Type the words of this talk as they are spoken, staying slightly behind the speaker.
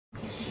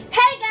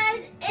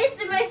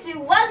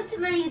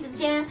to my YouTube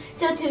channel.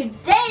 So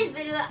today's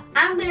video,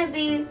 I'm going to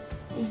be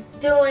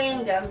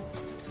doing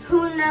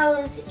Who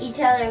Knows Each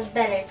Other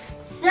Better.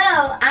 So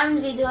I'm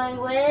going to be doing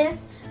with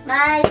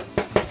my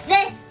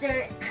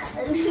sister.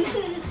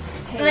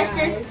 My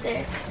sister.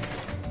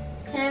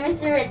 Her name is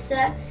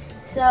Saritza.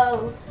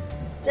 So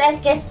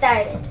let's get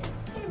started.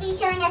 She's going to be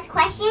showing us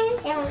questions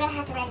and we're going to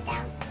have to write it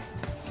down.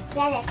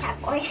 Yeah, the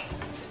chalkboard.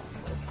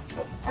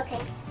 Okay,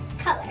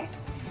 color.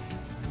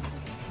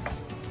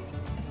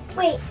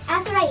 Wait, I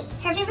have to write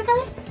her favorite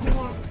color?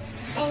 Yeah.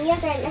 And you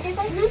have to write my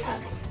favorite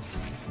color?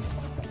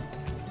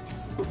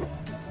 Mm-hmm.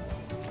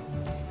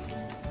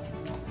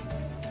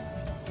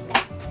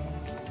 Okay.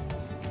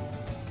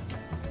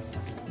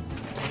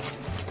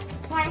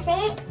 Want to say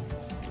it?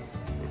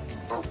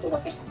 Oh, you go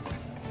first.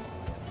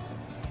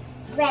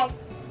 Red.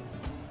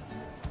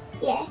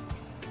 Yeah.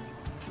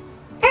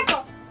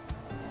 Purple.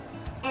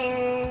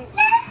 And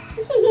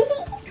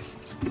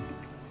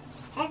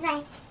that's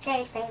my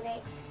third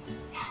favorite.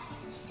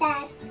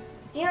 Sad.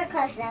 You were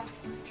close though.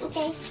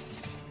 Okay.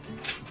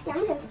 Yeah,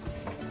 I'm good.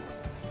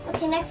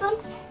 Okay, next one.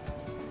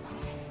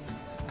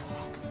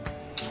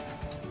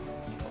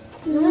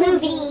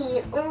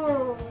 Movie.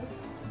 Ooh.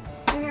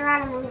 There's a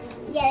lot of movies.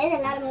 Yeah, there's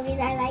a lot of movies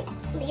I like.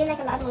 But you like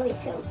a lot of movies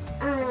too. To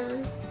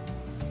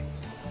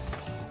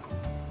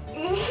be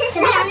honest,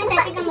 I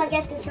think I'm gonna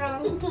get this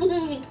wrong. Me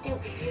too.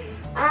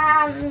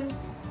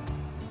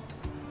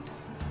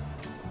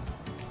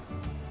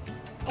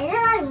 There's a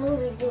lot of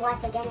movies we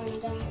watch again and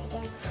again and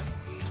again.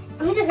 I'm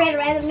gonna just write a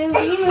random movie.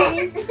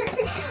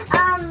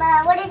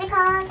 What is it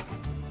called?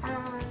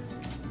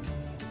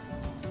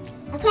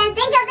 I can't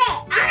think of it.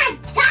 Oh my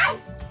gosh,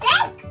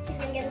 think! I'm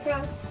gonna get this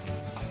wrong.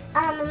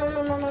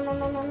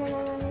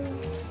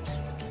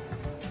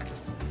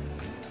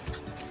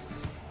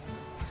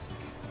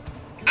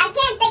 I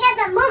can't think of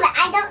the movie.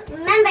 I don't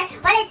remember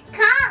what it's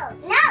called.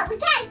 No, we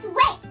can't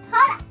switch.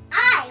 Hold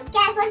on. We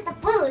can't switch the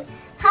food.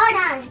 Hold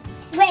on.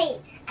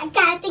 Wait, I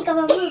gotta think of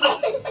a movie.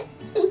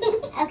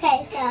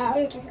 Okay, so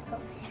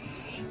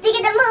think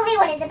of the movie,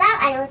 what it's about.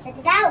 I know what it's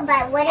about,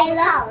 but what is it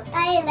called?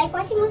 I like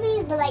watching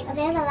movies, but like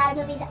there's a lot of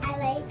movies I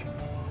like.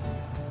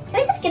 Can we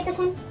just skip this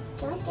one?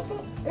 Can we skip it?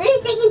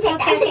 We're taking 10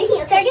 Okay. So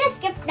we're gonna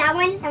skip that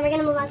one, and we're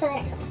gonna move on to the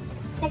next one.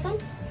 Next one?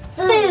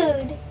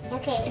 Food.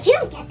 Okay. If you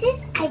don't get this,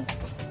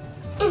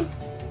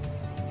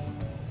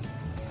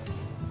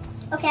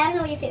 Okay, I don't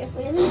know what your favorite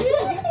food is.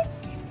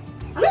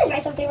 I'm gonna just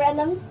write something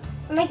random.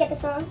 I might get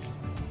this wrong.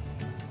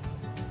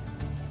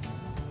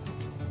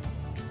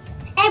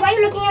 Hey, why are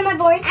you looking at my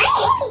board?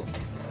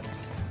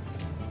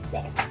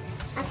 There.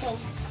 Okay.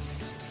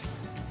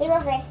 You go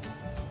first.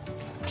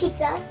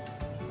 Pizza.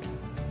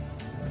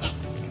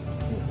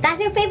 That's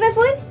your favorite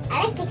food? I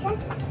like pizza.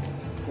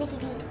 Mickey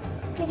D's.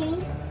 Mickey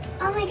D's?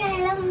 Oh my god, I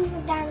love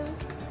McDonald's.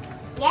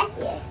 Yes?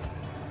 Yeah.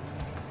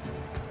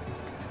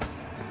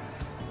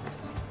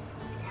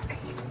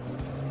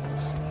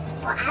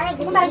 Well, I like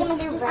Mickey D's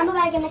too, but I'm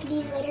about to get Mickey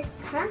D's later.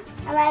 Huh?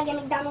 I'm about to get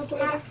McDonald's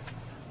later.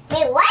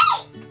 Wait,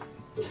 what?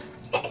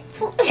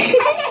 How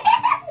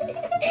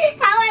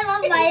I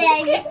love my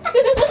eggs.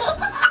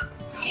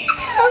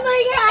 Oh my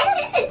god.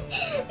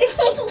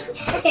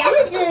 Okay, I'm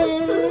gonna do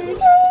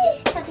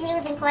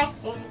confusing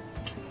question.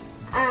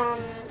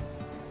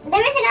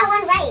 There isn't got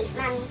one right,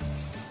 Mommy.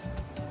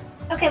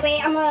 Okay, wait,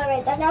 I'm gonna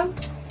write that down.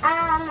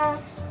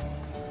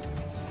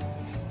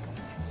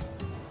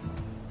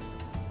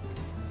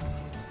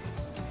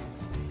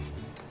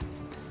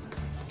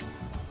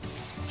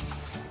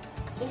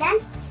 You done?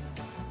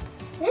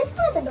 There's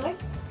one at the door.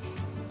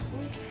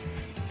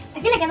 I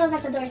feel like I was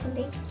at the door or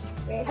something.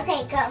 Weird.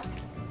 Okay, go.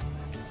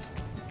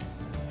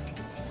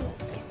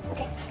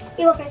 Okay,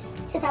 you go first.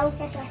 Since I went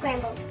first,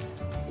 scrambled.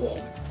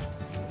 Yeah.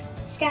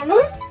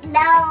 Scrambled? No,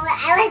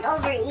 I like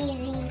over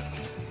easy.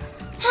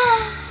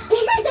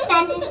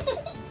 Sadness.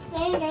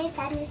 Very, very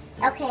sadness.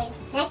 Okay,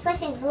 next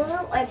question, blue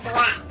or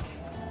black?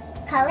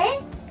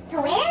 Color?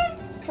 To wear?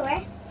 To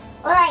wear?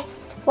 Or like,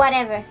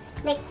 Whatever.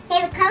 like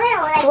favorite color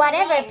or like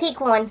Whatever, wear? pick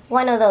one.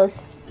 One of those.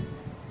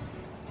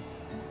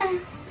 Blue.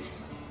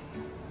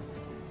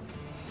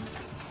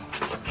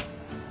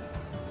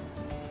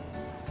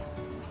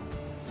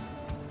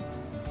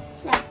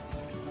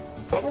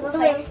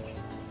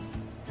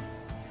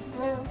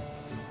 Blue.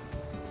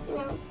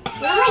 No.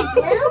 You don't like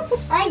blue?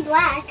 I like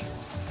black.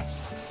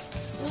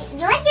 You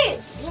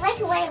like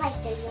to wear like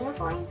the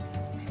uniform?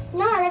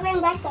 No, I like wearing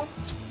black stuff.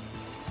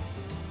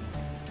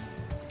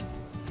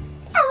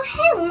 Oh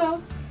hell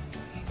no.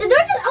 The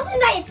door just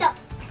opened by itself.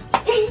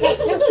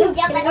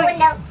 Jump out the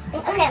window.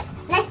 Okay,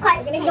 next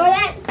question. We're gonna ignore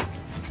that.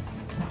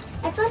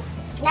 Next one?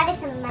 That is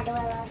some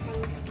Maduela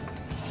sign.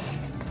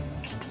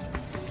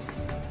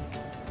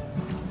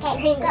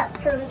 Okay, go.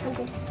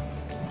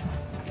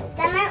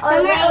 Summer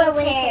or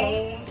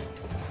winter?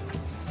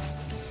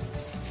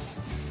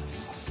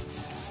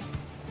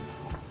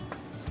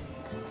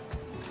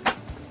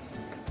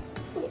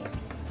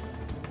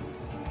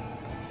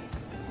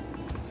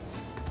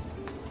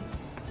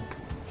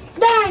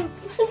 Done!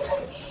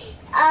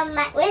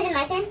 What is it,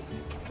 my turn?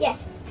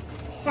 Yes.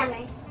 Summer.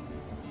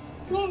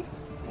 Yeah.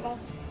 Okay.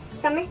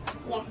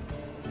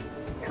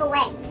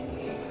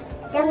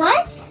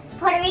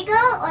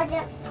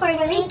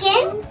 Puerto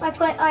Rican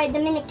or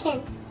Dominican?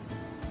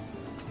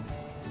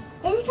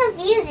 This is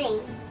confusing.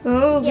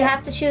 You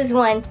have to choose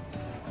one.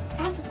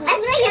 I feel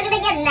like you're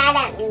gonna get mad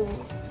at me.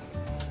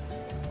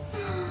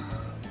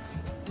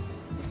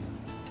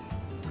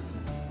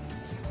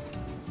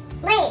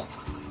 Wait.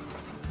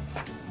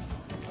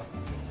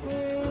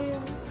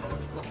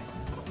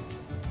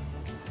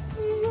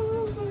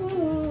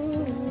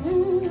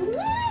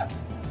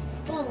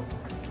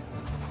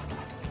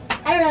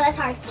 I don't know, that's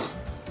hard.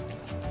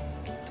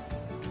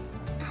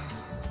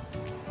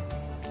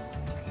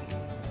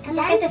 I'm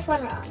gonna get this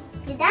one wrong.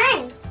 You're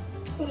done.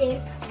 Yeah.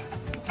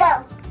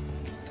 Go.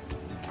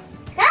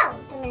 Go.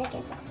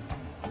 Dominican.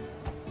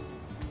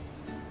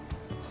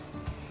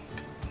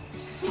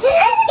 I'm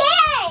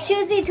scared.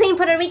 Choose between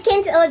Puerto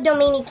Ricans or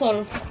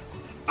Dominican.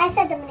 I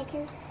said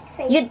Dominican.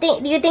 You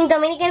think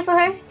Dominican for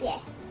her? Yeah.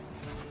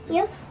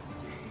 You?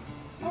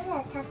 That's a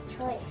tough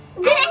choice.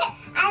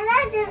 I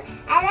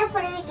love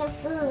Puerto Rican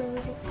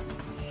food.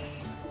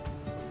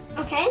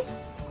 Okay.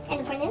 And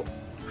the point.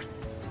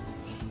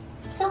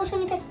 So which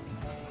one you pick?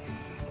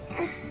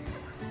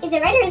 Is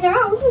it right or is it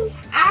wrong?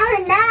 I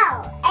don't know.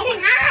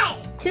 It's hard.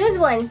 Choose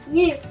one.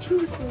 Yeah,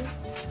 choose one.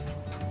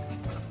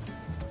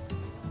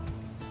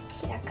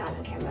 She got caught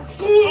on camera.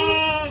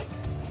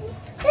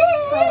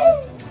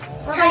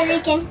 Puerto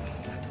Rican.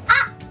 I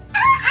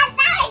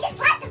thought I just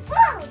bought the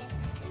food.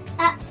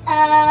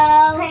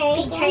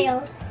 Uh-oh. Betrayal.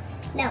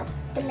 No,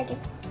 Dominican.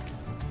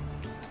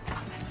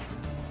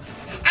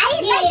 I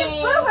didn't like the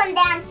food one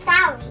day. I'm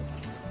sorry.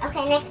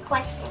 Okay, next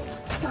question.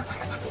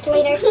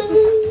 Later.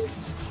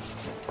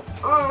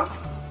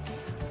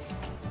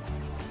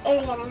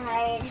 It's getting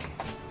hard.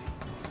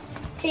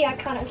 She got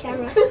caught on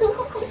camera.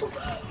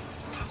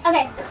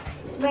 Okay.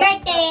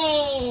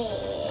 Birthday.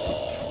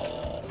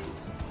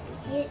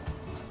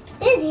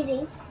 This is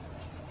easy.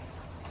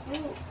 Oh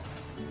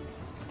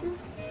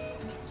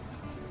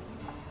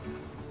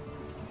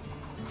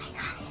my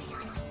God, this is so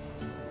annoying.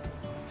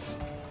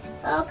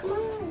 Oh, come on.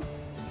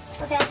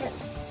 Okay, that's it.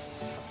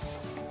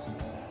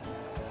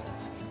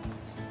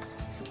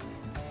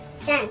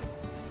 Done.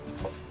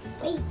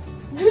 Wait.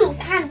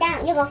 Calm down.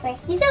 You go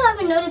first. You still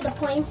haven't noted the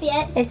points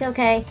yet. It's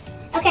okay.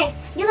 Okay,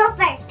 you go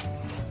first.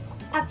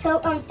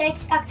 October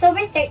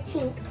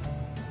 13th.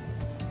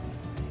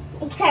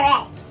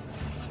 Correct.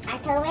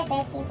 October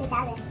 13th,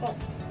 2006.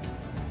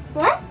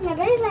 What? My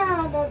birthday's not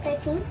on the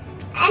 13th.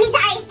 I mean,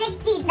 sorry,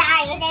 16th.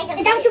 Sorry.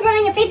 Is that what you wrote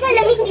on your paper?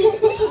 Let me see.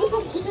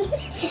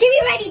 You should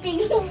be writing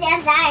things.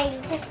 I'm sorry.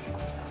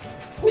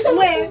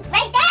 Where?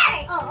 Right there.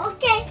 Oh,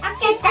 okay.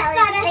 Okay,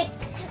 that's it.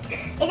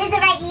 Is this the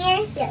right year?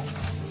 Yes.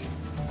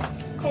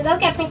 Okay, go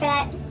get a point for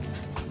that.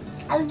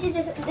 I would just,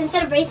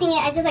 instead of erasing it,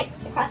 I just like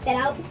crossed it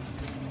out.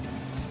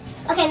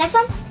 Okay, next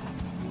one.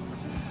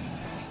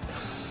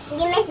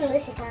 You missed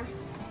Musica.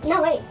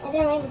 No, wait, I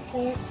didn't write Musica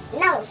yet.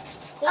 No.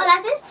 Oh,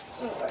 that's it?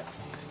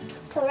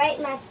 So write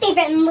my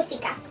favorite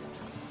Musica.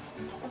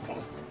 Okay.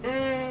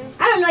 I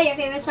don't know your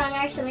favorite song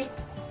actually.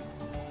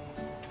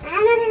 I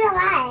don't know, there's a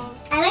lot.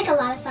 I like a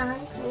lot of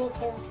songs. Me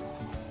too.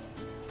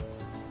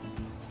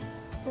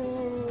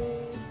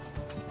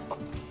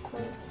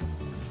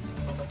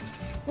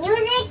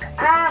 Music,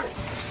 I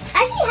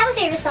actually have a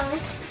favorite song.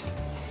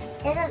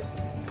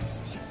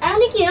 I don't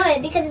think you know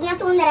it because it's not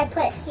the one that I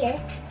put here.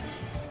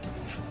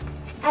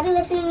 I'll be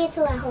listening it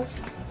till I hope.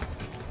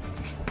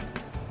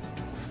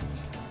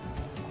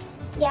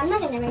 Yeah, I'm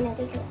not gonna write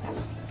nothing to it.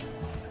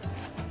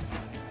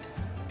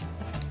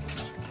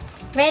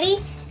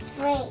 Ready?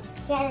 Wait,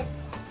 can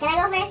I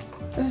go first?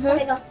 Mm-hmm.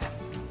 Okay, go.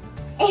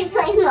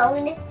 Airplane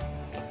mode.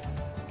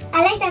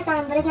 I like that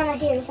song, but it's not my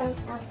favorite song.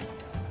 Oh.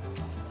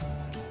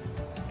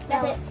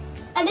 That's it.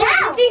 And then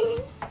no.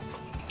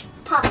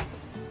 Pop.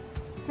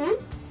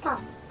 Pop.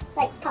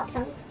 Like pop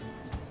songs.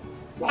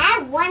 Like, I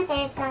have one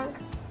favorite song.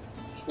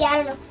 Yeah, I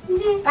don't know.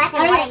 Black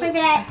and white. For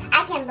that.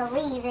 I can't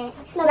believe it.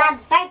 No. My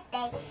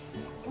birthday.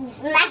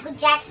 Michael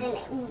Jackson.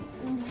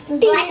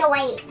 Black and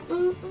white.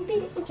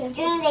 Okay.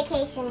 Dream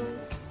Vacation.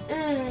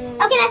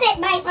 Okay, that's it.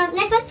 Bye.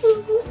 Next one.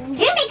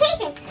 Dream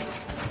Vacation.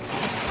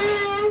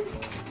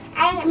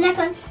 Next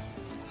one.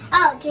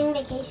 Oh, Dream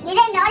Vacation. You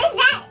didn't notice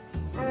that?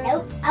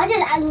 Nope. I was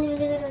just.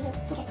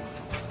 Okay.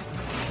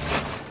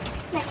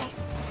 Okay.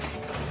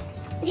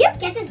 If you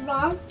get this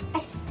wrong, I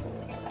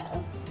swear, bro.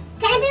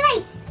 Can it be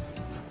lace?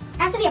 It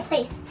has to be a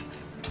place.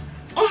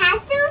 It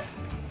has to?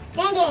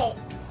 Dang it.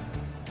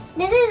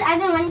 I've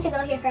been wanting to go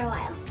here for a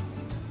while.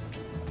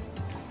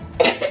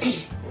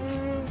 It's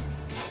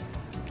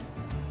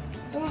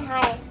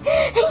hard.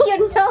 Your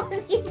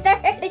nose is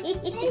dirty.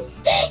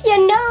 Your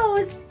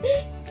nose.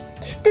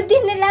 Tú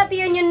tienes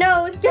labio en your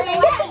nose. Yeah,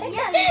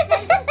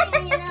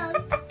 your nose.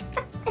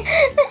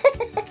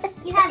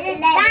 You have the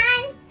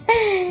legs.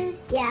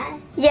 Yeah.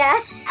 Yeah.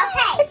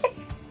 Okay.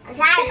 I'm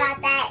sorry about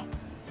that.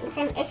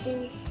 Some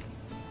issues.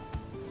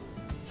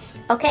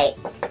 Okay.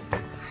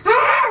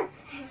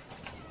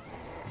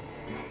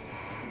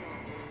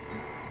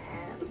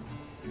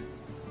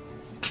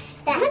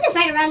 I'm gonna just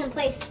write a random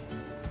place.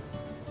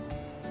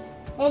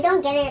 If I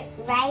don't get it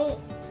right,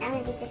 I'm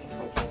gonna be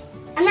disappointed.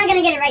 I'm not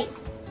gonna get it right.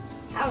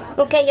 I don't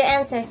know. Okay, your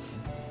answer.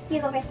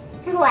 You go first.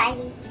 Hawaii.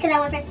 Because I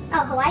went first. Oh,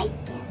 Hawaii?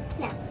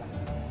 Yeah.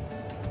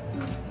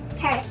 No.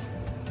 Paris.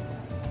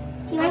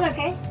 You want to go to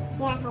Paris?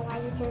 Yeah,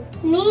 Hawaii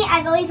too. Me,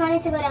 I've always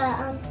wanted to go to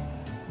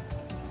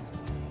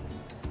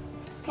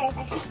Paris,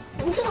 actually.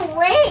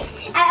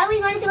 Wait. I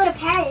always wanted to go to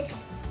Paris.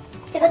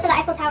 To go to the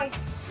Eiffel Tower.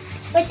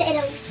 Or to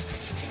Italy.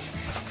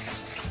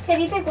 So if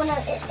you pick one of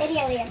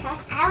Italy or Paris.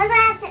 I was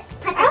allowed to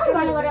put I would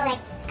want to go to like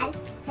I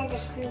said the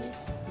cruise.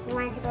 I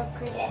wanted to go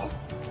cruise. Yeah.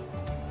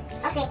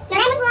 Okay,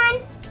 next one.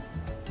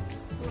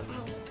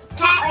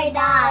 Cat or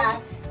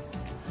dog?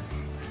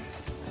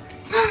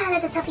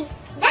 That's a toughie.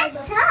 That's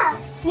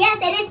tough. Yes,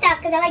 it is tough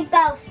because I like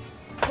both.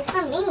 It's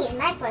for me, it's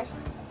my question.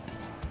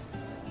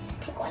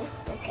 Pick one.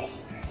 Okay.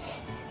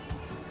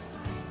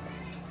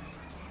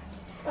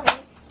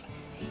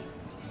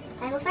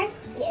 I go first?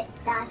 Yeah.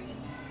 Dog.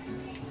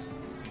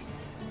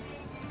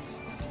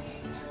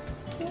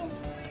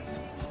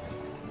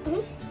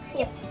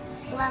 Yep.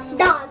 Well,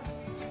 Dog.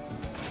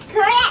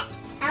 correct.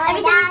 I want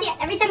a dog.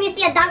 Every time you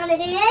see a dog on the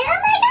street, you're like, oh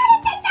my god,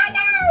 it's a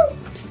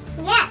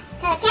doggo! Yeah,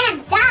 because I can't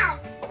have dog.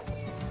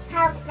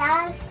 Helps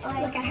dogs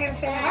or Look at her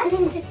for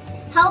that.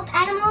 Help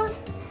animals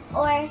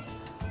or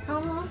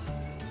homeless.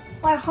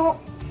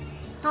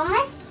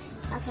 homeless?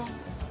 Okay.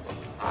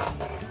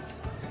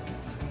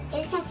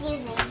 It's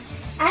confusing.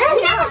 I don't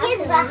It's know. not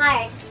confusing, but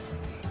hard.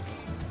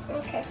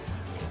 Okay.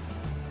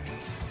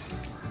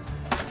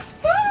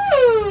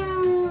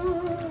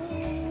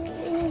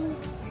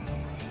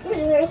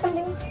 Is there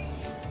something?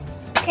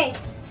 Okay.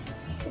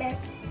 There.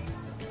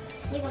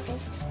 You go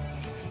first.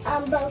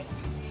 Both.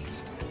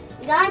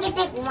 You only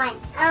pick one.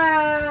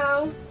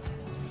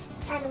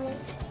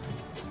 Animals.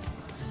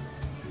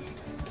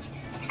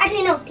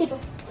 Actually, no, people.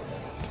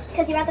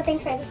 Because you wrote the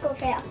things for the school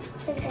fair.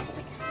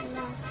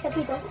 No. So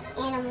people.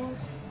 Animals.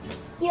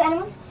 You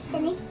animals for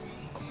me?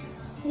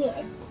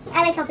 Yeah.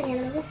 I like helping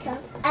animals. It's cool.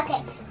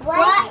 Okay.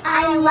 What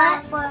I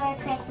want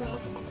for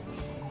Christmas?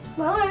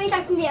 What were we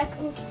talking about?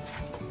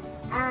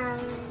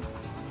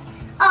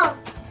 Oh,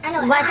 I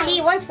know What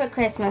she wants for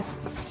Christmas?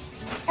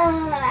 I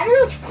don't know what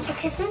you want for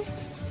Christmas.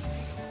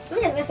 I'm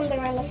just gonna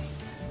something random.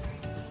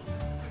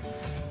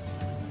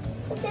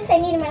 What's this I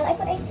need in my life?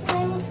 What I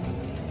want for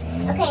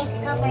Christmas? okay.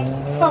 Go first.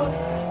 Phone.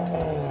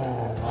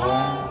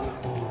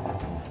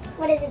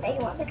 What is it that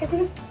you want for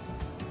Christmas?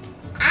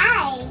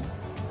 I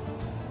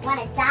want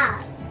a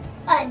dog.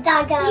 A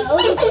doggo.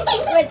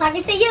 We're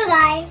talking to you,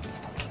 guys.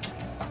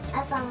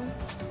 A phone.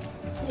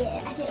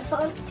 Yeah, I need a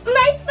phone.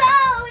 My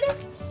phone!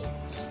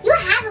 You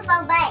have a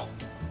phone, but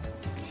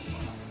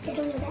I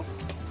don't know that.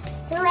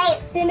 too late.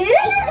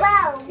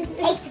 Exposed.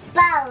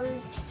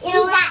 Exposed. She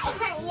got I'm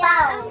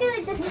exposed.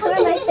 gonna just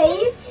cover my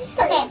face.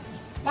 Okay.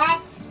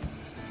 That's.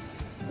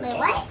 Wait,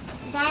 what?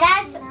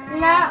 That's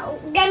not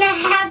gonna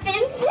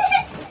happen.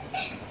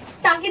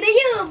 Talking to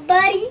you,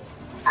 buddy.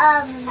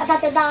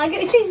 About the dog.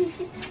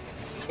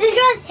 This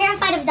girl is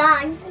terrified of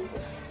dogs.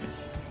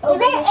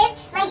 Even if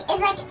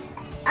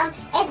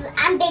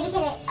I'm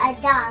babysitting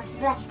a dog,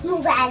 like,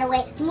 move right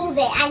away, move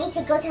it. I need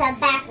to go to the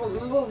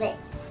bathroom, move it.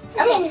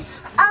 Okay.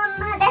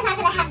 That's not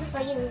gonna happen for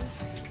you.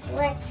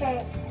 What's your?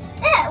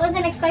 What's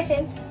the next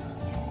question?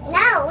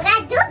 No, we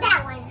gotta do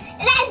that one.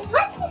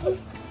 What's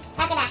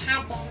not gonna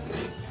happen?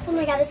 Oh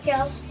my god, this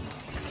girl.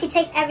 She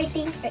takes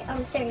everything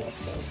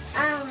seriously.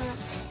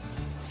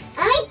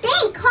 Let me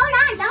think. Hold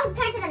on. Don't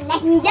turn to the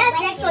next one. Yes,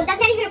 next one.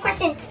 That's not even a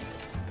question.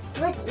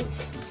 What?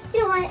 You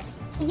know what?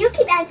 You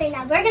keep answering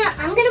that.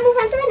 I'm gonna move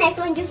on to the next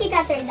one. You keep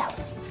answering that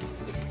one.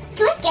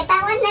 Can we skip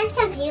that one? That's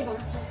confusing.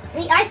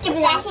 We are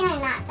skipping that. Fashion or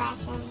not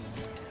fashion?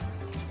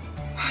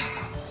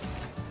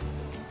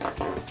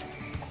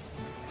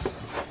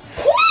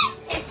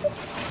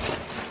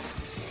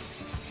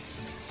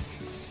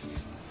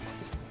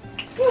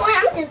 You know what?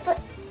 I'm gonna just put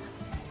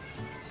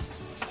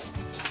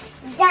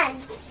Done.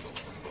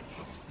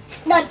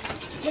 done.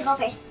 You go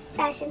first.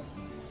 Fashion.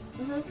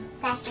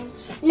 Fashion.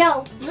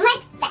 No. You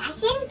like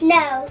fashion?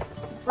 No.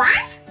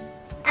 What?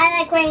 I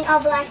like wearing all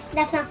black.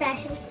 That's not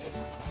fashion.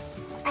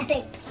 I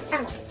think. I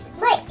don't know.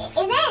 Wait,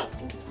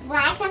 isn't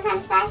black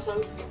sometimes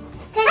fashion?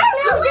 I don't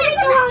know. Leave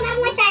me alone. I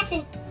don't like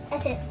fashion.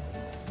 That's it.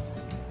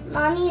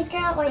 Mommy's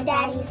girl or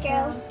daddy's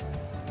girl?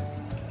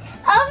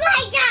 Oh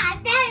my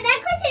god. That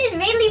question is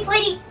mainly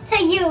pointing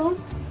to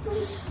you.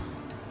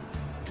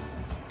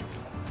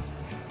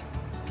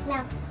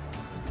 No.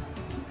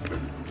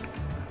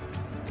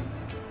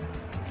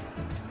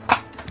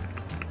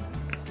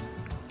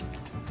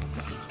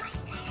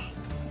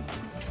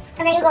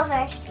 Okay, you go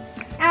first.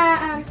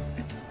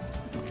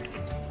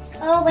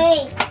 Oh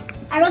wait.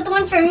 I wrote the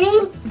one for me.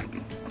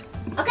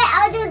 Okay,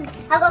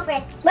 I'll go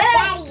first. Wait.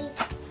 Daddy.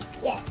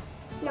 Yes.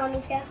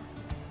 Mommy's girl.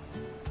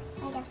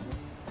 I love you.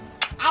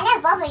 I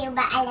love both of you,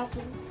 but I love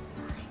you.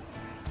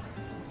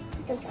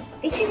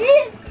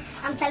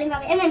 I'm telling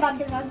Bobby, and then Bob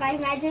does not buy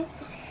Imagine.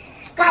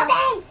 Go.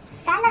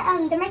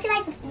 Bang! The Mercy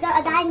likes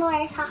die more.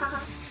 Ha ha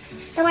ha.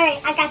 Don't worry,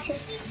 I got you.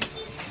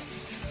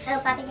 Oh,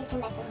 Bobby just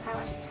came back to the car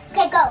wash.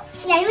 Okay, go.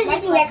 Yeah, he was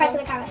Next taking your car to question.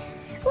 the car wash.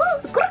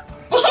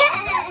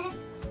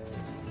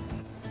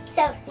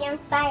 So, yeah,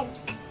 bye. subscribe.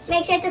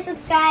 Make sure to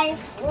subscribe.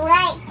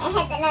 Like and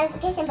hit the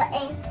notification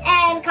button.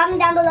 And comment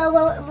down below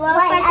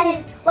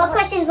what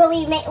questions will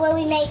we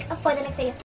make for the next video.